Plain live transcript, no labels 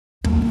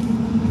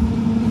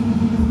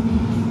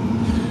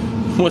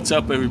What's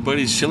up,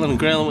 everybody? It's Chillin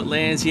Grillin with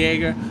Lance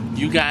Jaeger.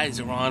 You guys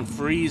are on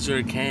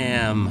freezer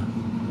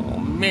cam. Oh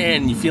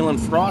man, you feeling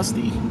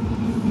frosty?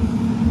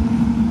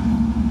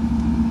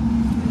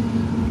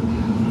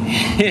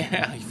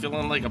 Yeah, you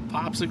feeling like a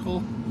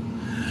popsicle?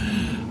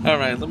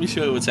 Alright, let me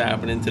show you what's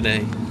happening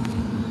today.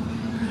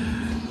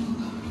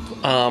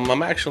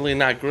 I'm actually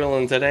not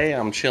grilling today,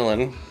 I'm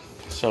chilling.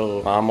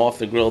 So I'm off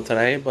the grill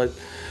today, but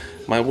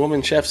my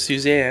woman, Chef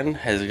Suzanne,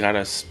 has got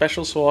a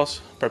special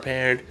sauce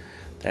prepared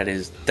that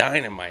is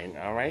dynamite.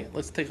 Alright,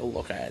 let's take a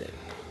look at it.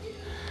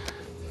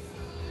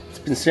 It's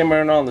been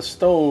simmering on the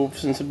stove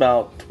since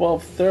about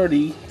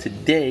 12:30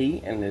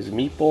 today, and there's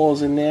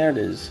meatballs in there,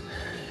 there's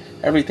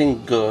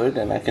everything good,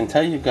 and I can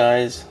tell you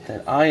guys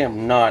that I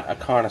am not a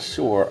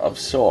connoisseur of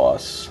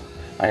sauce.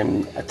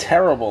 I'm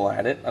terrible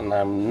at it, and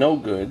I'm no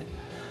good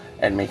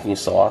at making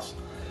sauce.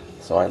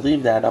 So I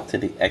leave that up to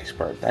the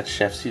expert. That's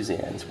Chef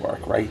Suzanne's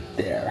work right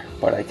there.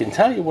 But I can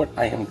tell you what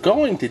I am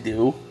going to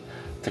do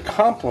to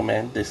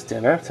complement this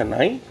dinner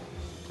tonight.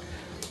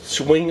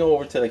 Swing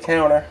over to the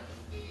counter.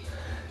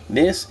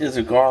 This is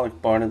a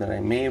garlic butter that I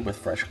made with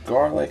fresh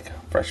garlic,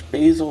 fresh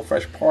basil,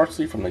 fresh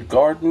parsley from the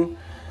garden.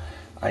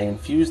 I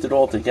infused it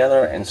all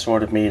together and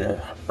sort of made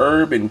a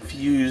herb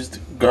infused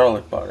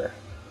garlic butter.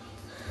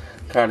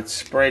 Got it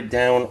spread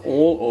down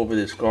all over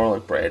this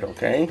garlic bread,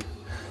 okay?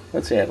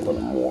 Let's add a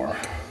little more.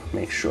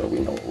 Make sure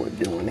we know what we're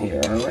doing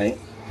here, alright?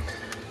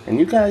 And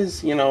you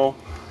guys, you know,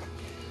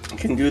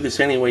 can do this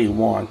any way you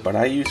want, but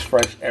I use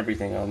fresh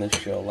everything on this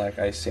show. Like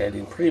I said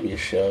in previous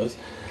shows,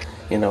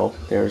 you know,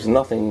 there's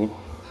nothing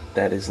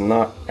that is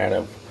not out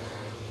of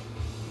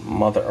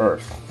Mother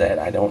Earth that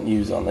I don't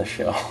use on this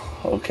show,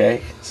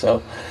 okay?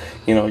 So,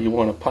 you know, you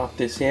want to pop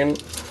this in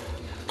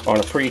on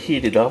a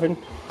preheated oven,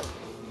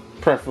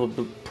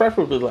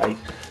 preferably like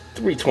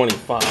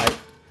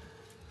 325,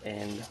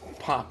 and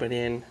pop it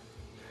in.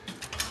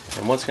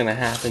 And what's going to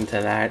happen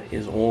to that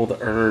is all the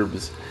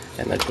herbs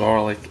and the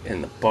garlic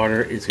and the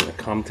butter is going to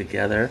come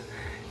together,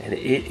 and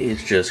it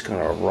is just going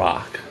to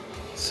rock.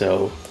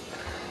 So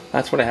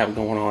that's what I have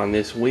going on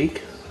this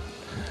week.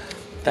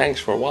 Thanks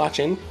for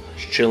watching.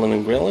 It's Chillin'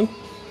 and Grillin'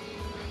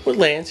 with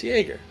Lance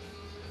Jaeger.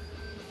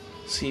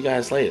 See you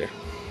guys later.